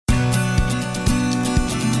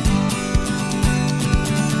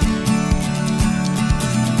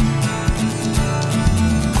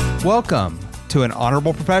Welcome to An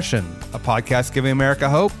Honorable Profession, a podcast giving America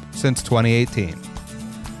hope since 2018.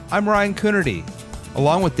 I'm Ryan Coonerty.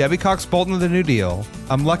 Along with Debbie Cox Bolton of the New Deal,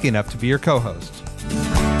 I'm lucky enough to be your co-host.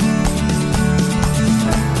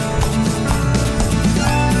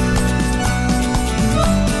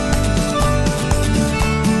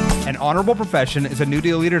 An Honorable Profession is a New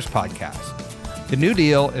Deal Leaders podcast. The New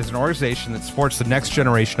Deal is an organization that supports the next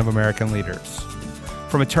generation of American leaders.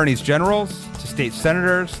 From attorneys generals to state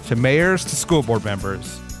senators to mayors to school board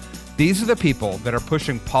members, these are the people that are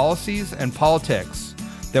pushing policies and politics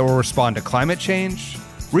that will respond to climate change,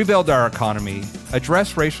 rebuild our economy,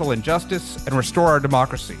 address racial injustice, and restore our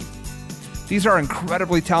democracy. These are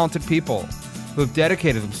incredibly talented people who have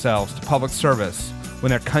dedicated themselves to public service when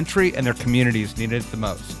their country and their communities needed it the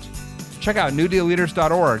most. Check out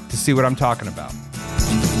newdealleaders.org to see what I'm talking about.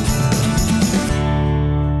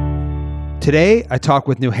 Today, I talk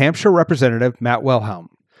with New Hampshire Representative Matt Wilhelm.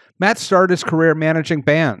 Matt started his career managing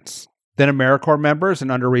bands, then AmeriCorps members in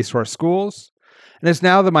under-resourced schools, and is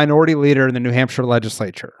now the minority leader in the New Hampshire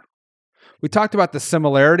legislature. We talked about the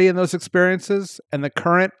similarity in those experiences and the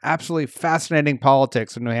current, absolutely fascinating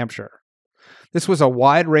politics in New Hampshire. This was a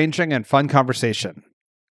wide-ranging and fun conversation.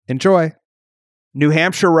 Enjoy. New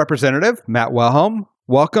Hampshire Representative Matt Wilhelm,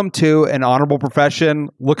 welcome to An Honorable Profession.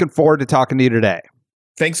 Looking forward to talking to you today.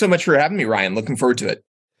 Thanks so much for having me, Ryan. Looking forward to it.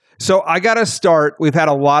 So I got to start. We've had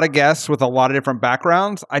a lot of guests with a lot of different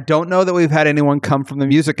backgrounds. I don't know that we've had anyone come from the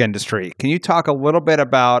music industry. Can you talk a little bit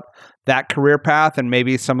about that career path and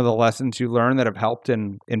maybe some of the lessons you learned that have helped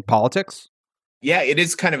in politics? Yeah, it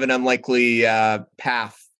is kind of an unlikely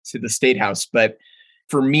path to the State House. But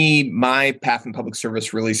for me, my path in public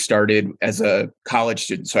service really started as a college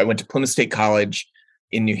student. So I went to Plymouth State College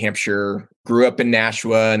in New Hampshire, grew up in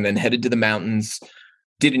Nashua, and then headed to the mountains.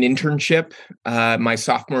 Did an internship my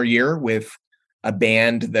sophomore year with a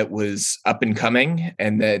band that was up and coming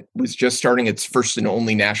and that was just starting its first and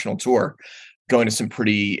only national tour, going to some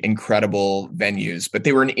pretty incredible venues. But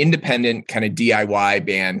they were an independent kind of DIY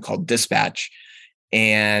band called Dispatch.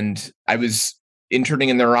 And I was interning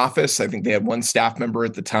in their office. I think they had one staff member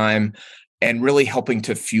at the time, and really helping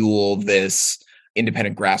to fuel this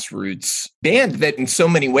independent grassroots band that in so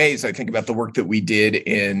many ways, I think about the work that we did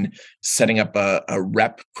in setting up a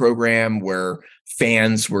rep program where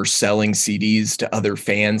fans were selling CDs to other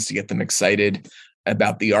fans to get them excited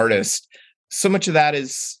about the artist. So much of that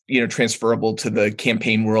is, transferable to the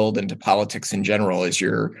campaign world and to politics in general as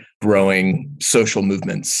you're growing social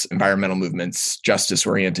movements, environmental movements,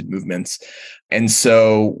 justice-oriented movements. And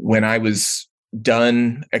so when I was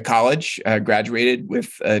done at college, graduated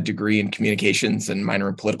with a degree in communications and minor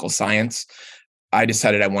in political science, I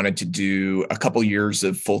decided I wanted to do a couple years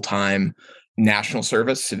of full-time national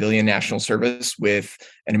service, civilian national service with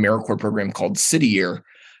an AmeriCorps program called City Year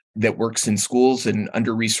that works in schools and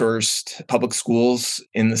under-resourced public schools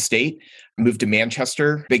in the state. I moved to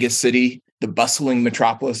Manchester, biggest city, the bustling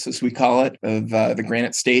metropolis, as we call it, of the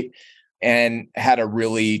Granite State, and had a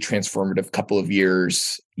really transformative couple of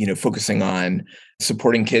years, focusing on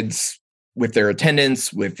supporting kids with their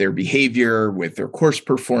attendance, with their behavior, with their course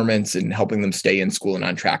performance, and helping them stay in school and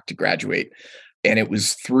on track to graduate. And it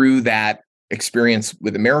was through that experience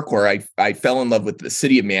with AmeriCorps, I fell in love with the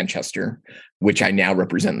city of Manchester, which I now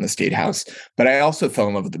represent in the State House. But I also fell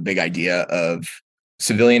in love with the big idea of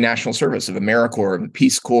civilian national service, of AmeriCorps, of the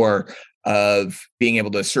Peace Corps, of being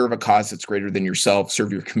able to serve a cause that's greater than yourself,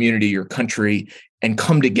 serve your community, your country, and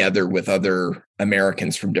come together with other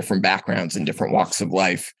Americans from different backgrounds and different walks of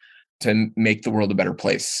life to make the world a better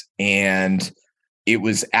place. And it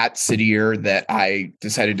was at City Year that I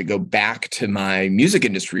decided to go back to my music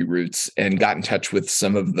industry roots and got in touch with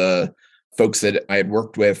some of the folks that I had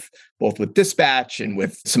worked with, both with Dispatch and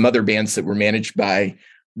with some other bands that were managed by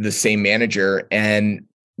the same manager. And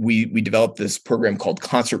we developed this program called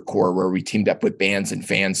Concert Corps, where we teamed up with bands and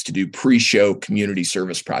fans to do pre-show community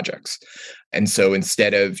service projects. And so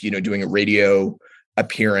instead of, doing a radio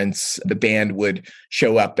appearance, the band would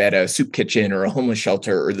show up at a soup kitchen or a homeless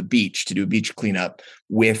shelter or the beach to do a beach cleanup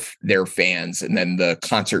with their fans. And then the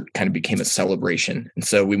concert kind of became a celebration. And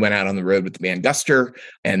so we went out on the road with the band Guster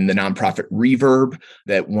and the nonprofit Reverb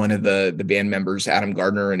that one of the band members, Adam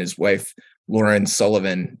Gardner, and his wife, Lauren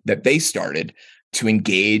Sullivan, that they started to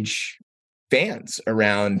engage fans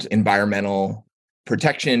around environmental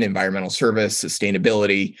protection, environmental service,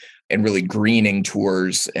 sustainability, and really greening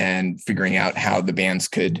tours and figuring out how the bands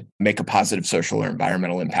could make a positive social or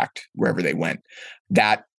environmental impact wherever they went.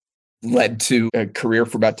 That led to a career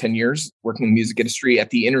for about 10 years working in the music industry at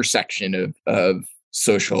the intersection of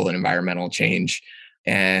social and environmental change.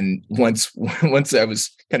 And once I was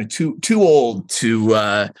kind of too old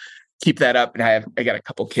to keep that up, and I got a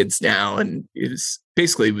couple kids now, and it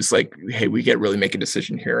was like, hey, we got to really make a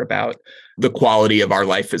decision here about the quality of our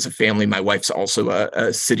life as a family. My wife's also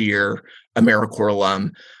a city-year AmeriCorps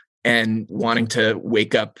alum, and wanting to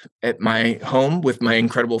wake up at my home with my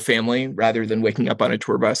incredible family rather than waking up on a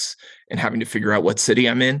tour bus and having to figure out what city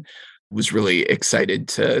I'm in. Was really excited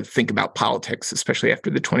to think about politics, especially after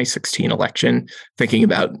the 2016 election, thinking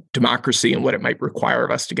about democracy and what it might require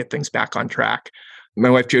of us to get things back on track. My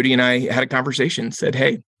wife, Jody, and I had a conversation, said,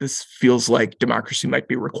 hey, this feels like democracy might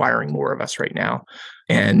be requiring more of us right now,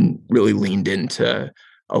 and really leaned into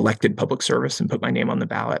elected public service and put my name on the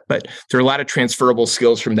ballot. But there are a lot of transferable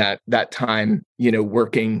skills from that time,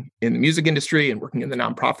 working in the music industry and working in the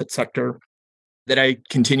nonprofit sector that I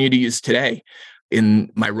continue to use today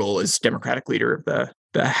in my role as Democratic leader of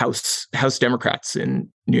the House Democrats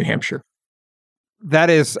in New Hampshire. That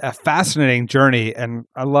is a fascinating journey, and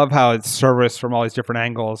I love how it's serviced from all these different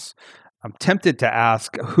angles. I'm tempted to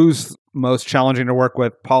ask, who's most challenging to work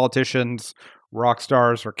with, politicians, rock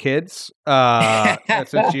stars, or kids?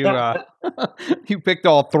 Since you picked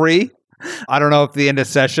all three. I don't know if the end of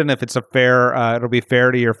session, if it's it'll be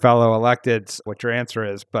fair to your fellow electeds what your answer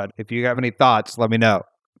is, but if you have any thoughts, let me know.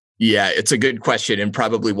 Yeah, it's a good question, and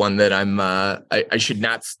probably one that I should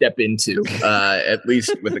not step into, at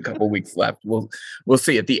least with a couple weeks left. We'll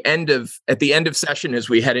see at the end of session, as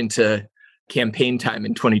we head into campaign time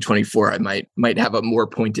in 2024. I might have a more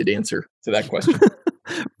pointed answer to that question.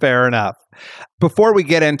 Fair enough. Before we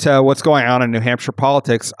get into what's going on in New Hampshire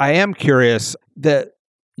politics, I am curious that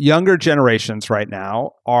younger generations right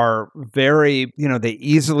now are very, they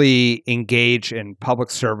easily engage in public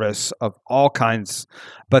service of all kinds,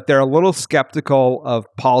 but they're a little skeptical of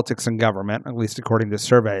politics and government, at least according to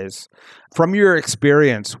surveys. From your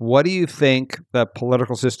experience, what do you think the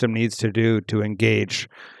political system needs to do to engage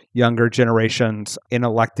younger generations in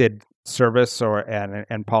elected service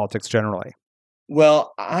and politics generally?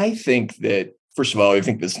 Well, I think that, first of all, I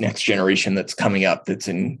think this next generation that's coming up, that's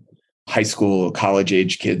in high school, college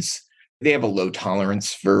age kids, they have a low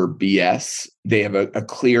tolerance for BS. They have a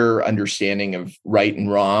clear understanding of right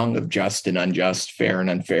and wrong, of just and unjust, fair and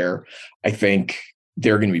unfair. I think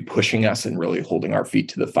they're going to be pushing us and really holding our feet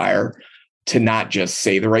to the fire to not just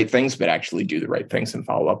say the right things, but actually do the right things and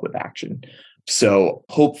follow up with action. So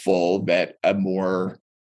hopeful that a more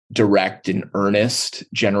direct and earnest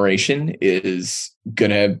generation is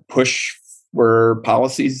going to push for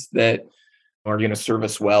policies that are going to serve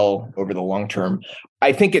us well over the long term.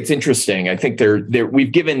 I think it's interesting. I think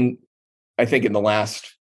we've given, I think in the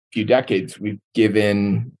last few decades, we've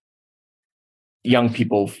given young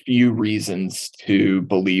people few reasons to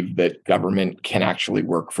believe that government can actually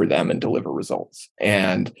work for them and deliver results.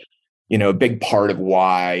 And, a big part of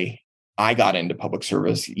why I got into public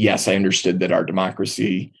service, yes, I understood that our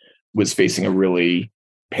democracy was facing a really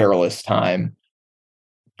perilous time,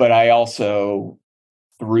 but I also,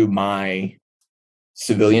 through my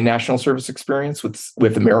civilian national service experience with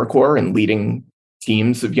AmeriCorps and leading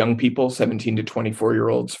teams of young people, 17 to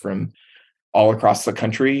 24-year-olds from all across the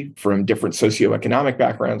country, from different socioeconomic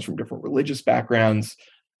backgrounds, from different religious backgrounds,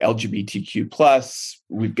 LGBTQ+,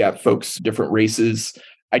 we've got folks, different races.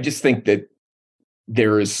 I just think that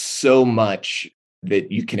there is so much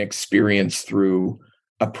that you can experience through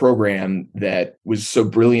a program that was so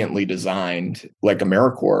brilliantly designed, like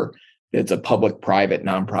AmeriCorps. It's a public-private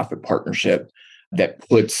nonprofit partnership that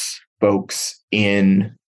puts folks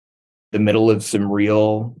in the middle of some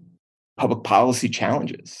real public policy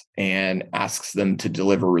challenges and asks them to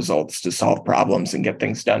deliver results, to solve problems and get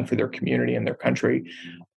things done for their community and their country.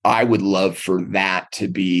 I would love for that to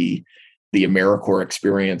be the AmeriCorps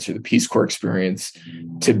experience or the Peace Corps experience,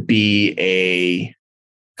 to be a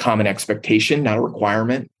common expectation, not a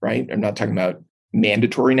requirement, right? I'm not talking about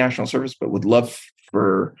mandatory national service, but would love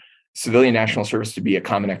for civilian national service to be a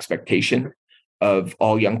common expectation of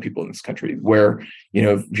all young people in this country, where,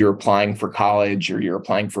 if you're applying for college or you're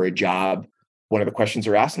applying for a job, one of the questions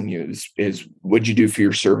they're asking you is what'd you do for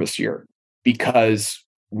your service year? Because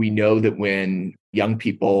we know that when young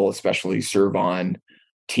people especially serve on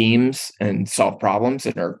teams and solve problems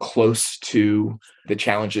and are close to the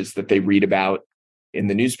challenges that they read about in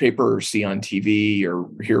the newspaper or see on TV or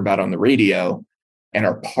hear about on the radio and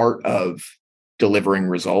are part of delivering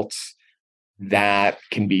results, that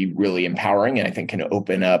can be really empowering, and I think can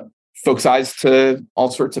open up folks' eyes to all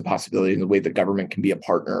sorts of possibilities in the way that government can be a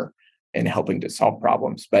partner in helping to solve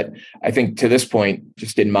problems. But I think to this point,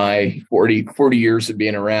 just in my 40 years of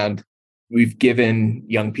being around, we've given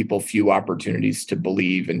young people few opportunities to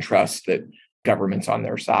believe and trust that government's on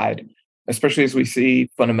their side. especially as we see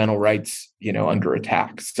fundamental rights, under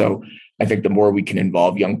attack. So I think the more we can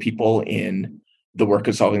involve young people in the work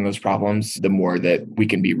of solving those problems, the more that we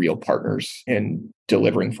can be real partners in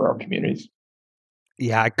delivering for our communities.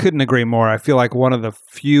 Yeah, I couldn't agree more. I feel like one of the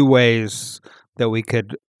few ways that we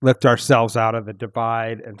could lift ourselves out of the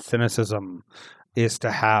divide and cynicism is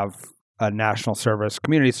to have a national service,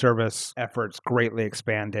 community service efforts greatly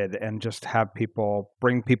expanded, and just have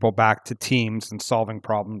bring people back to teams and solving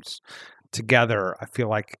problems together. I feel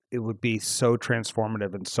like it would be so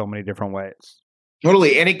transformative in so many different ways.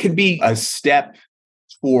 Totally. And it could be a step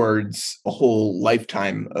towards a whole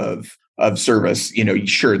lifetime of service.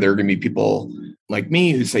 Sure, there are going to be people like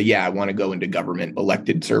me who say, yeah, I want to go into government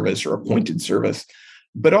elected service or appointed service.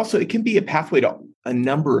 But also it can be a pathway to a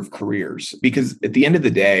number of careers, because at the end of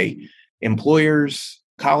the day, employers,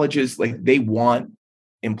 colleges, they want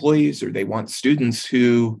employees, or they want students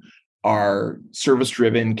who are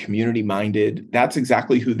service-driven, community-minded. That's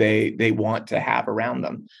exactly who they want to have around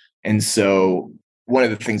them. And so one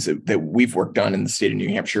of the things that we've worked on in the state of New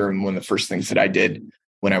Hampshire, and one of the first things that I did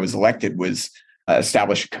when I was elected, was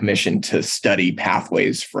establish a commission to study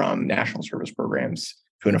pathways from national service programs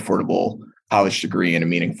to an affordable college degree and a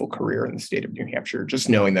meaningful career in the state of New Hampshire. Just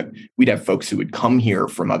knowing that we'd have folks who would come here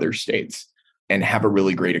from other states and have a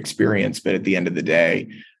really great experience, but at the end of the day,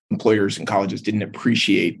 employers and colleges didn't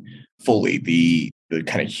appreciate fully the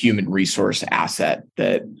kind of human resource asset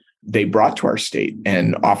that they brought to our state.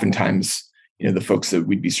 And oftentimes, the folks that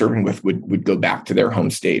we'd be serving with would go back to their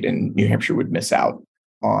home state, and New Hampshire would miss out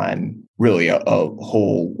on really a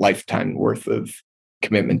whole lifetime worth of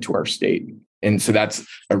commitment to our state. And so that's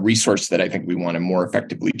a resource that I think we want to more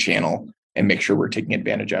effectively channel and make sure we're taking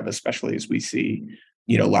advantage of, especially as we see,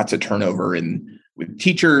 lots of turnover with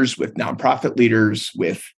teachers, with nonprofit leaders,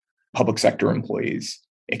 with public sector employees.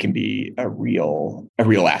 It can be a real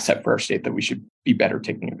asset for our state that we should be better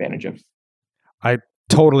taking advantage of. I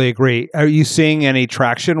totally agree. Are you seeing any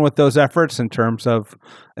traction with those efforts in terms of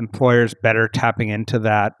employers better tapping into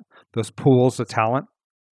those pools of talent?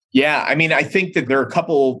 Yeah, I think that there are a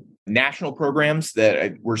couple national programs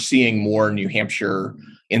that we're seeing more New Hampshire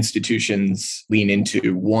institutions lean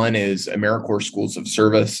into. One is AmeriCorps Schools of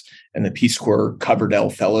Service and the Peace Corps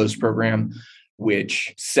Coverdell Fellows Program,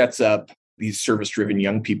 which sets up these service-driven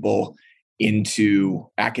young people into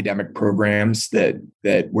academic programs that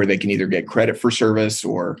where they can either get credit for service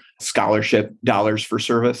or scholarship dollars for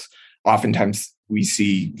service. Oftentimes, we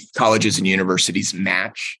see colleges and universities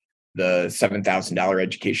match the $7,000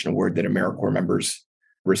 education award that AmeriCorps members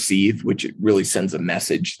receive, which really sends a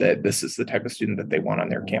message that this is the type of student that they want on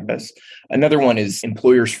their campus. Another one is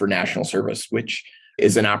Employers for National Service, which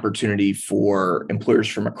is an opportunity for employers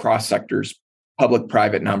from across sectors, public,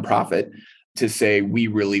 private, nonprofit, to say, we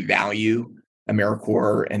really value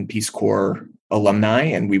AmeriCorps and Peace Corps alumni,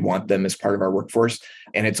 and we want them as part of our workforce.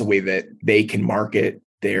 And it's a way that they can market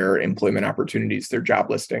their employment opportunities, their job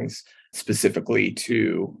listings, specifically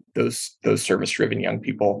to those service-driven young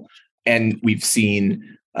people. And we've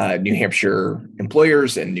seen New Hampshire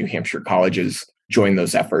employers and New Hampshire colleges join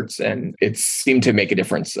those efforts. And it seemed to make a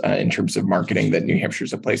difference in terms of marketing that New Hampshire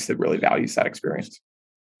is a place that really values that experience.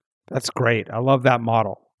 That's great. I love that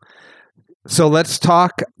model. So let's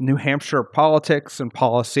talk New Hampshire politics and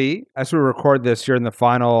policy. As we record this, you're in the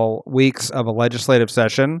final weeks of a legislative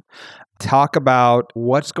session. Talk about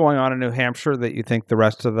what's going on in New Hampshire that you think the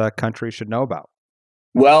rest of the country should know about.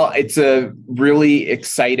 Well, it's a really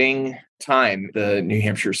exciting time. The New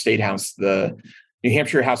Hampshire State House, the New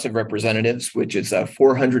Hampshire House of Representatives, which is a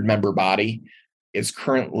 400-member body, is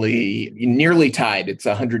currently nearly tied. It's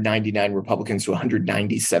 199 Republicans to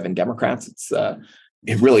 197 Democrats. It's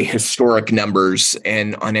really historic numbers.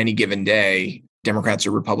 And on any given day, Democrats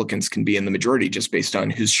or Republicans can be in the majority just based on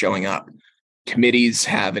who's showing up. Committees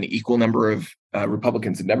have an equal number of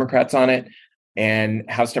Republicans and Democrats on it. And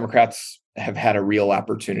House Democrats have had a real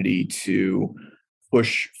opportunity to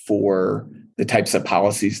push for the types of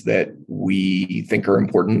policies that we think are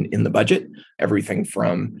important in the budget, everything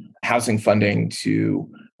from housing funding to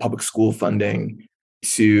public school funding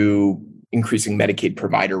to increasing Medicaid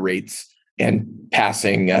provider rates and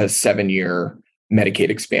passing a 7-year Medicaid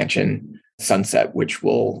expansion sunset, which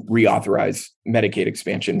will reauthorize Medicaid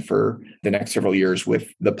expansion for the next several years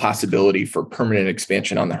with the possibility for permanent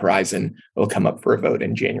expansion on the horizon. It'll come up for a vote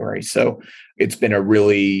in January. So it's been a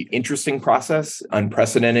really interesting process,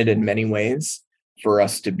 unprecedented in many ways, for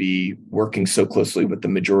us to be working so closely with the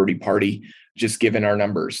majority party, just given our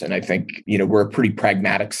numbers. And I think, we're a pretty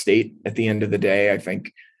pragmatic state at the end of the day. I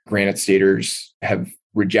think Granite Staters have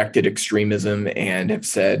rejected extremism and have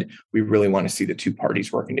said, we really want to see the two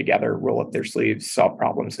parties working together, roll up their sleeves, solve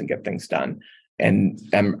problems, and get things done. And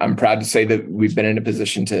I'm proud to say that we've been in a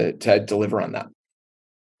position to deliver on that.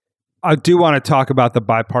 I do want to talk about the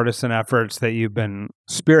bipartisan efforts that you've been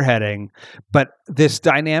spearheading, but this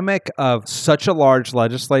dynamic of such a large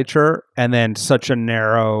legislature and then such a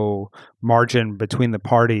narrow margin between the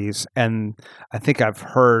parties, and I think I've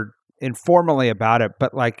heard informally about it,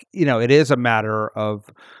 but it is a matter of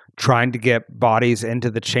trying to get bodies into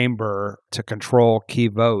the chamber to control key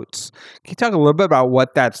votes. Can you talk a little bit about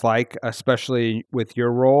what that's like, especially with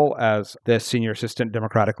your role as the senior assistant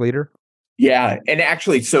Democratic leader? Yeah. And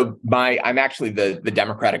actually, I'm actually the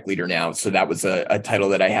Democratic leader now. So that was a title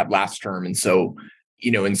that I had last term. And so,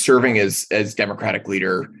 in serving as Democratic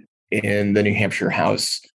leader in the New Hampshire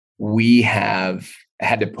House, we have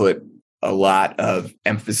had to put a lot of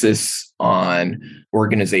emphasis on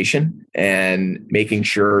organization and making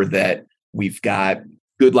sure that we've got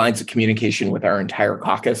good lines of communication with our entire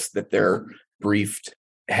caucus, that they're briefed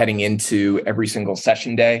heading into every single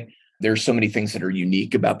session day. There's so many things that are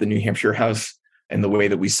unique about the New Hampshire House and the way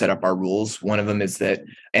that we set up our rules. One of them is that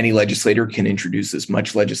any legislator can introduce as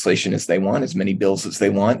much legislation as they want, as many bills as they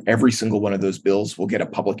want. Every single one of those bills will get a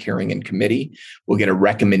public hearing in committee, will get a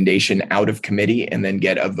recommendation out of committee, and then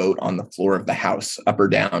get a vote on the floor of the House, up or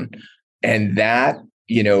down. And that,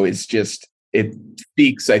 is just, it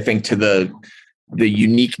speaks, I think, to the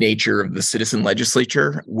unique nature of the citizen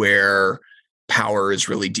legislature, where power is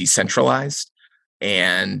really decentralized.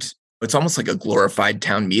 And it's almost like a glorified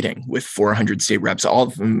town meeting with 400 state reps, all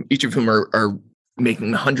of them, each of whom are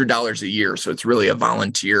making $100 a year. So it's really a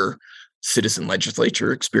volunteer citizen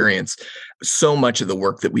legislature experience. So much of the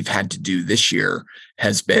work that we've had to do this year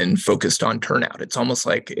has been focused on turnout. It's almost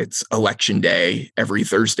like it's election day every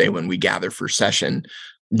Thursday when we gather for session,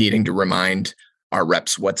 needing to remind our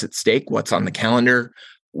reps what's at stake, what's on the calendar,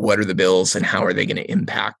 what are the bills, and how are they going to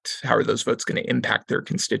impact, how are those votes going to impact their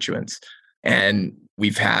constituents. And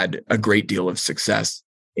we've had a great deal of success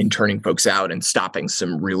in turning folks out and stopping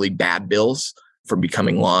some really bad bills from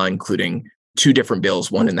becoming law, including 2 different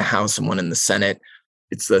bills, one in the House and one in the Senate.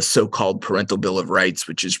 It's the so-called Parental Bill of Rights,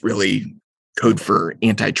 which is really code for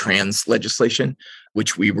anti-trans legislation,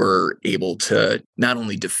 which we were able to not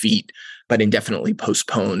only defeat, but indefinitely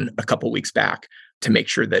postpone a couple weeks back to make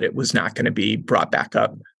sure that it was not going to be brought back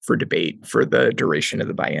up for debate for the duration of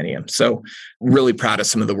the biennium. So really proud of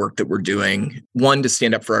some of the work that we're doing, one, to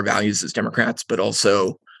stand up for our values as Democrats, but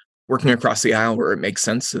also working across the aisle where it makes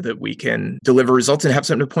sense so that we can deliver results and have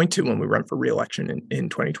something to point to when we run for re-election in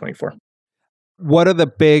 2024. What are the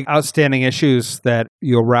big outstanding issues that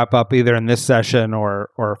you'll wrap up either in this session or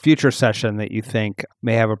a future session that you think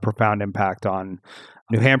may have a profound impact on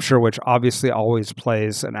New Hampshire, which obviously always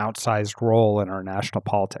plays an outsized role in our national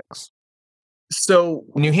politics? So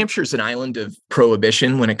New Hampshire is an island of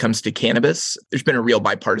prohibition when it comes to cannabis. There's been a real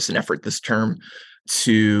bipartisan effort this term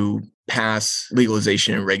to pass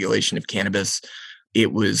legalization and regulation of cannabis.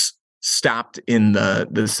 It was stopped in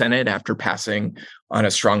the Senate after passing on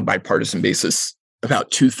a strong bipartisan basis.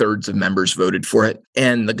 About 2/3 of members voted for it.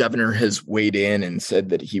 And the governor has weighed in and said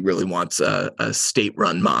that he really wants a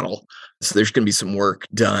state-run model. So there's going to be some work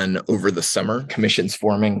done over the summer, commissions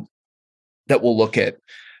forming that will look at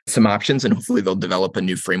some options, and hopefully they'll develop a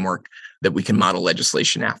new framework that we can model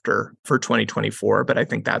legislation after for 2024. But I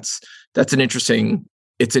think that's an interesting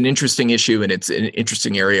issue, and it's an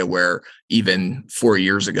interesting area where even 4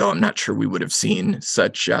 years ago, I'm not sure we would have seen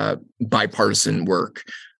such bipartisan work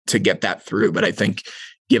to get that through. But I think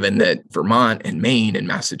given that Vermont and Maine and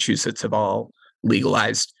Massachusetts have all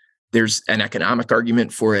legalized, there's an economic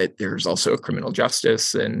argument for it. There's also a criminal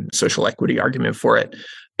justice and social equity argument for it.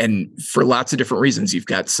 And for lots of different reasons, you've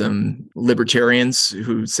got some libertarians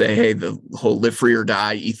who say, hey, the whole live free or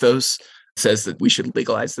die ethos says that we should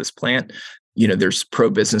legalize this plant. There's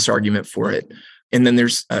pro-business argument for it. And then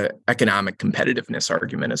there's an economic competitiveness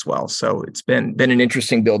argument as well. So it's been an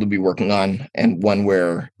interesting bill to be working on, and one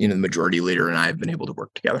where, the majority leader and I have been able to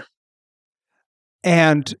work together.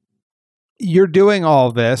 And you're doing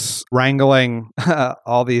all this, wrangling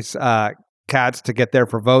all these cats to get there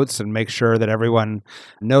for votes and make sure that everyone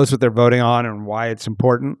knows what they're voting on and why it's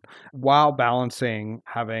important, while balancing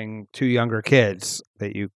having 2 younger kids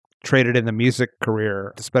that you traded in the music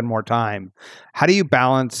career to spend more time. How do you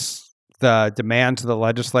balance the demands of the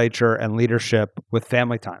legislature and leadership with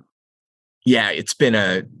family time? Yeah, it's been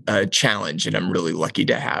a challenge, and I'm really lucky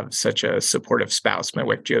to have such a supportive spouse. My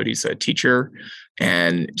wife, Jody's a teacher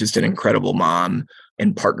and just an incredible mom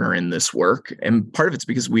and partner in this work. And part of it's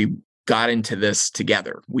because we got into this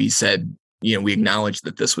together. We said, we acknowledged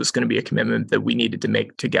that this was going to be a commitment that we needed to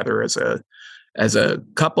make together as a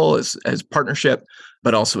couple, as partnership,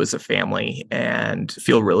 but also as a family, and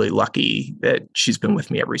feel really lucky that she's been with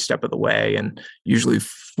me every step of the way. And usually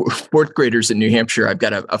fourth graders in New Hampshire, I've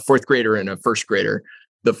got a fourth grader and a first grader.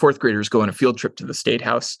 The fourth graders go on a field trip to the State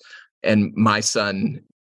House, and my son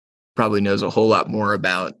probably knows a whole lot more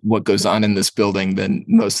about what goes on in this building than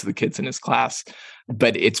most of the kids in his class.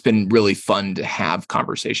 But it's been really fun to have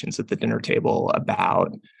conversations at the dinner table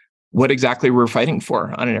about what exactly we're fighting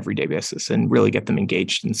for on an everyday basis and really get them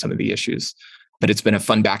engaged in some of the issues. But it's been a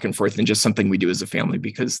fun back and forth and just something we do as a family,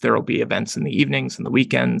 because there will be events in the evenings and the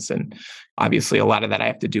weekends. And obviously a lot of that I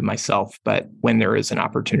have to do myself. But when there is an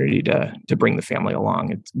opportunity to bring the family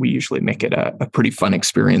along, we usually make it a pretty fun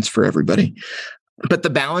experience for everybody. But the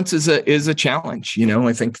balance is a challenge.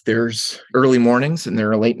 I think there's early mornings and there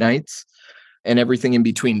are late nights and everything in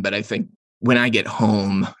between. But I think when I get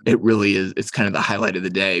home, it's kind of the highlight of the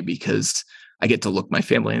day, because I get to look my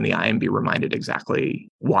family in the eye and be reminded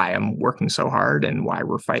exactly why I'm working so hard and why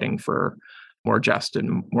we're fighting for more just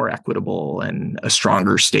and more equitable and a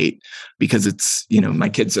stronger state, because it's, my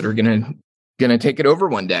kids that are going to take it over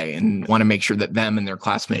one day, and want to make sure that them and their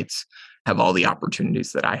classmates have all the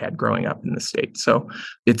opportunities that I had growing up in the state. So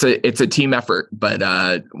it's a team effort, but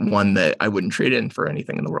one that I wouldn't trade in for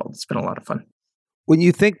anything in the world. It's been a lot of fun. When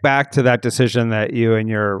you think back to that decision that you and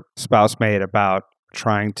your spouse made about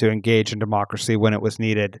trying to engage in democracy when it was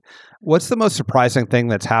needed, what's the most surprising thing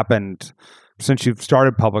that's happened since you've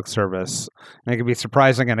started public service? And it can be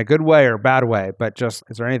surprising in a good way or a bad way, but just,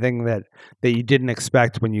 is there anything that you didn't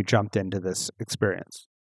expect when you jumped into this experience?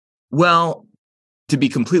 Well, to be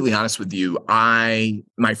completely honest with you,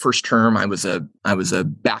 my first term, I was a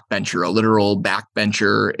backbencher, a literal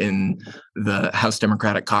backbencher in the House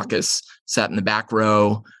Democratic Caucus, sat in the back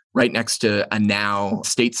row right next to a now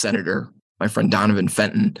state senator, my friend Donovan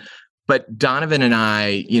Fenton. But Donovan and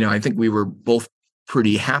I think we were both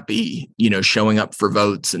pretty happy, showing up for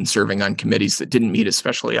votes and serving on committees that didn't meet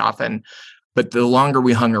especially often. But the longer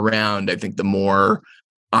we hung around, I think the more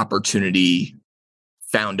opportunity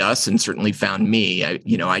found us, and certainly found me.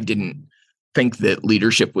 I didn't think that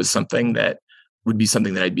leadership was something that would be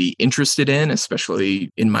something that I'd be interested in,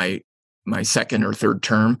 especially in my second or third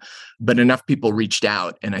term. But enough people reached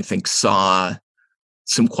out, and I think saw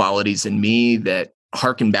some qualities in me that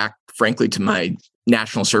harken back, frankly, to my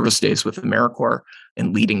national service days with AmeriCorps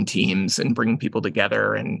and leading teams and bringing people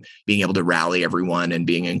together and being able to rally everyone and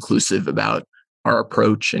being inclusive about our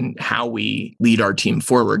approach and how we lead our team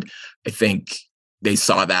forward. I think they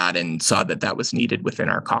saw that and saw that that was needed within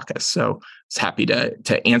our caucus. So I was happy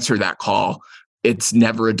to answer that call. It's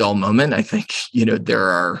never a dull moment. I think, there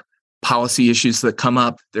are policy issues that come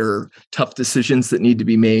up. There are tough decisions that need to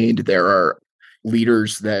be made. There are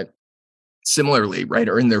leaders that similarly, right,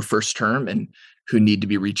 are in their first term and who need to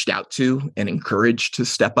be reached out to and encouraged to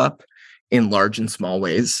step up in large and small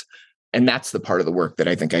ways. And that's the part of the work that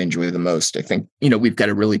I think I enjoy the most. I think, we've got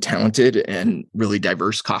a really talented and really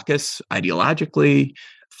diverse caucus ideologically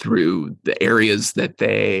through the areas that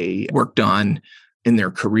they worked on in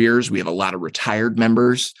their careers. We have a lot of retired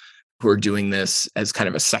members who are doing this as kind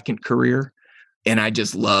of a second career. And I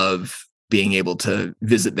just love being able to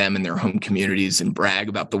visit them in their home communities and brag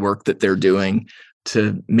about the work that they're doing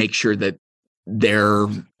to make sure that they're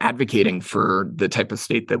advocating for the type of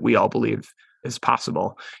state that we all believe is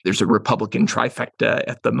possible. There's a Republican trifecta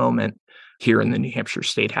at the moment here in the New Hampshire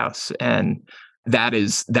State House. And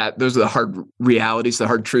those are the hard realities, the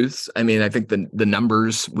hard truths. I mean, I think the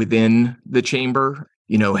numbers within the chamber,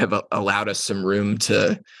 have allowed us some room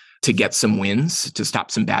to get some wins, to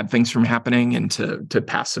stop some bad things from happening and to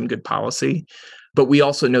pass some good policy. But we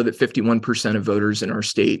also know that 51% of voters in our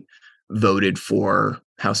state voted for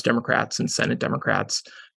House Democrats and Senate Democrats.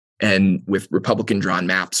 And with Republican drawn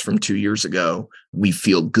maps from 2 years ago, we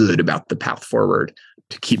feel good about the path forward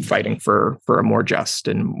to keep fighting for a more just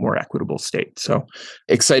and more equitable state. So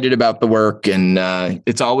excited about the work. And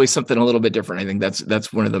it's always something a little bit different. I think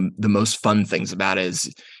that's one of the most fun things about it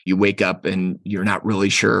is you wake up and you're not really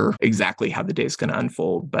sure exactly how the day is going to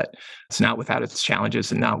unfold, but it's not without its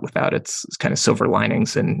challenges and not without its kind of silver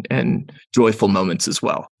linings and joyful moments as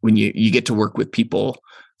well. When you get to work with people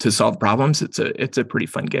to solve problems, it's a pretty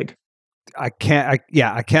fun gig. I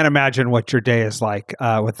can't imagine what your day is like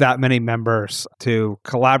with that many members to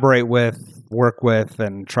collaborate with, work with,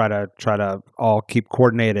 and try to all keep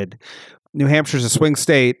coordinated. New Hampshire's a swing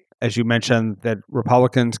state, as you mentioned, that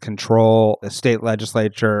Republicans control the state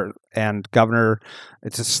legislature and governor.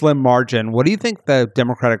 It's a slim margin. What do you think the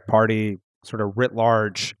Democratic Party, sort of writ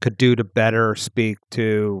large, could do to better speak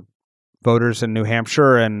to voters in New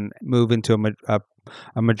Hampshire and move into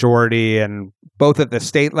a majority, and both at the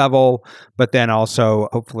state level, but then also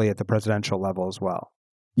hopefully at the presidential level as well.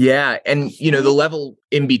 Yeah. And, the level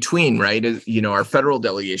in between, right, is, our federal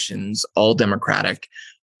delegations, all Democratic.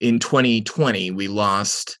 In 2020, we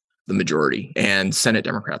lost the majority, and Senate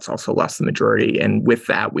Democrats also lost the majority. And with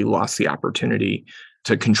that, we lost the opportunity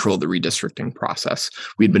to control the redistricting process.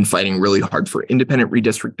 We'd been fighting really hard for independent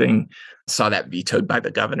redistricting, saw that vetoed by the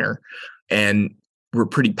governor, and we're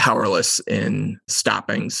pretty powerless in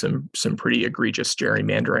stopping some pretty egregious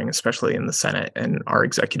gerrymandering, especially in the Senate and our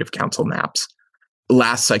executive council maps.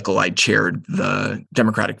 Last cycle, I chaired the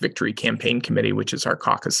Democratic Victory Campaign Committee, which is our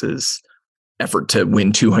caucuses effort to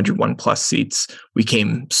win 201 plus seats. We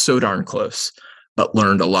came so darn close, but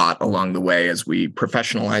learned a lot along the way as we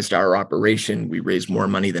professionalized our operation. We raised more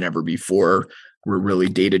money than ever before. We're really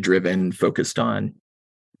data-driven, focused on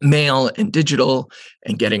mail and digital,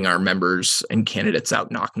 and getting our members and candidates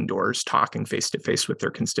out knocking doors, talking face-to-face with their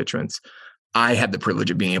constituents. I had the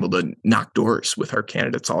privilege of being able to knock doors with our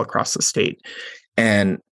candidates all across the state.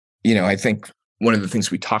 And, I think one of the things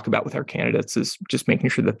we talk about with our candidates is just making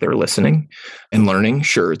sure that they're listening and learning.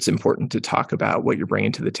 Sure, it's important to talk about what you're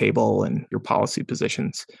bringing to the table and your policy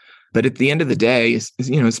positions. But at the end of the day,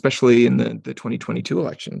 especially in the 2022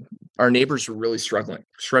 election, our neighbors were really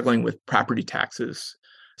struggling with property taxes,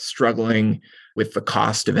 struggling with the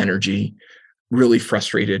cost of energy, really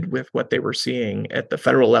frustrated with what they were seeing at the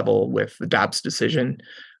federal level with the Dobbs decision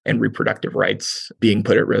and reproductive rights being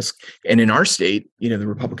put at risk. And in our state, the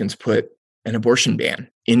Republicans put an abortion ban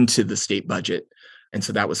into the state budget. And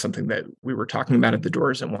so that was something that we were talking about at the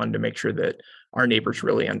doors and wanted to make sure that our neighbors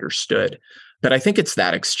really understood. But I think it's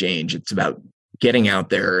that exchange. It's about getting out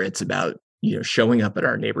there. It's about, showing up at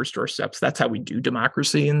our neighbors' doorsteps. That's how we do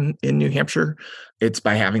democracy in New Hampshire. It's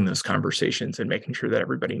by having those conversations and making sure that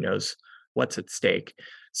everybody knows what's at stake.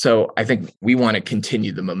 So I think we want to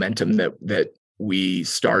continue the momentum that we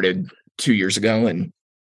started 2 years ago and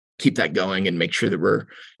keep that going and make sure that we're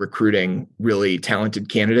recruiting really talented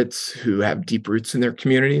candidates who have deep roots in their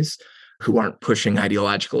communities, who aren't pushing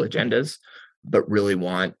ideological agendas, but really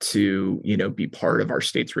want to, be part of our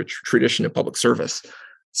state's rich tradition of public service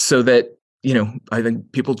so that, I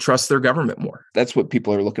think people trust their government more. That's what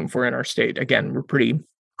people are looking for in our state. Again, we're pretty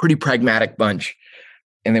pragmatic bunch,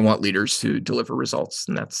 and they want leaders who deliver results.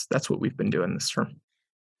 And that's what we've been doing this term.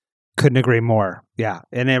 Couldn't agree more. Yeah.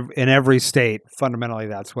 In every state, fundamentally,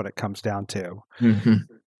 that's what it comes down to. Mm-hmm.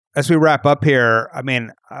 As we wrap up here,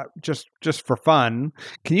 just for fun,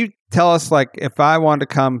 can you tell us, if I wanted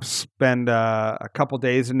to come spend a couple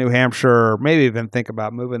days in New Hampshire, or maybe even think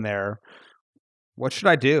about moving there, what should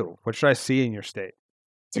I do? What should I see in your state?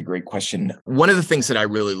 It's a great question. One of the things that I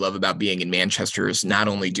really love about being in Manchester is not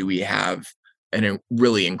only do we have a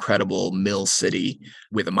really incredible mill city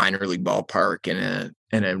with a minor league ballpark and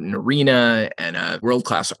an arena and a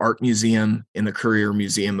world-class art museum in the Currier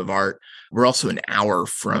Museum of Art. We're also an hour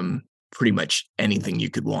from pretty much anything you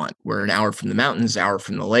could want. We're an hour from the mountains, hour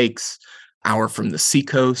from the lakes, hour from the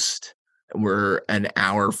seacoast. We're an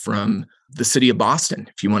hour from the city of Boston.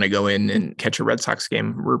 If you want to go in and catch a Red Sox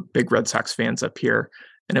game, we're big Red Sox fans up here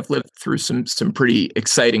and have lived through some pretty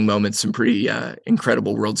exciting moments, some pretty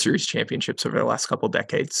incredible World Series championships over the last couple of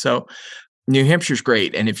decades. So New Hampshire's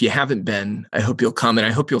great. And if you haven't been, I hope you'll come, and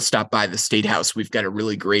I hope you'll stop by the State House. We've got a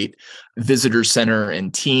really great visitor center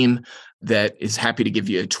and team that is happy to give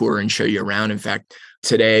you a tour and show you around. In fact,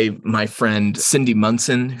 today, my friend Cindy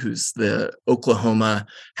Munson, who's the Oklahoma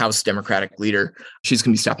House Democratic leader, she's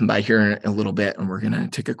going to be stopping by here in a little bit, and we're going to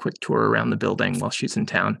take a quick tour around the building while she's in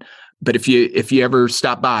town. But if you ever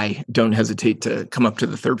stop by, don't hesitate to come up to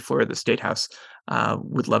the third floor of the State House.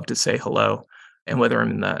 Would love to say hello. And whether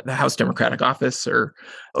I'm in the House Democratic office or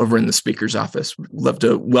over in the Speaker's office, we'd love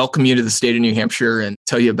to welcome you to the state of New Hampshire and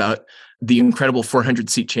tell you about the incredible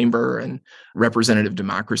 400-seat chamber and representative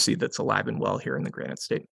democracy that's alive and well here in the Granite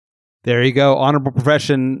State. There you go. Honorable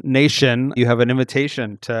Profession Nation, you have an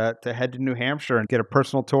invitation to head to New Hampshire and get a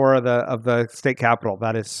personal tour of the state capitol.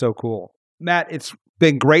 That is so cool. Matt, it's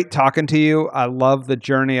been great talking to you. I love the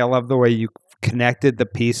journey. I love the way you connected the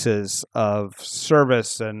pieces of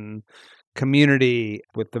service and community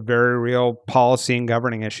with the very real policy and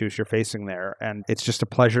governing issues you're facing there. And it's just a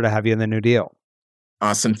pleasure to have you in the New Deal.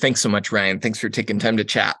 Awesome. Thanks so much, Ryan. Thanks for taking time to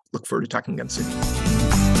chat. Look forward to talking again soon.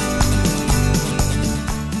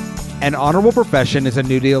 An Honorable Profession is a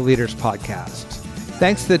New Deal Leaders podcast.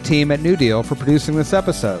 Thanks to the team at New Deal for producing this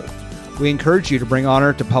episode. We encourage you to bring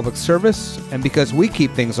honor to public service, and because we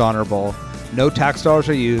keep things honorable, no tax dollars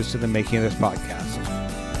are used in the making of this podcast.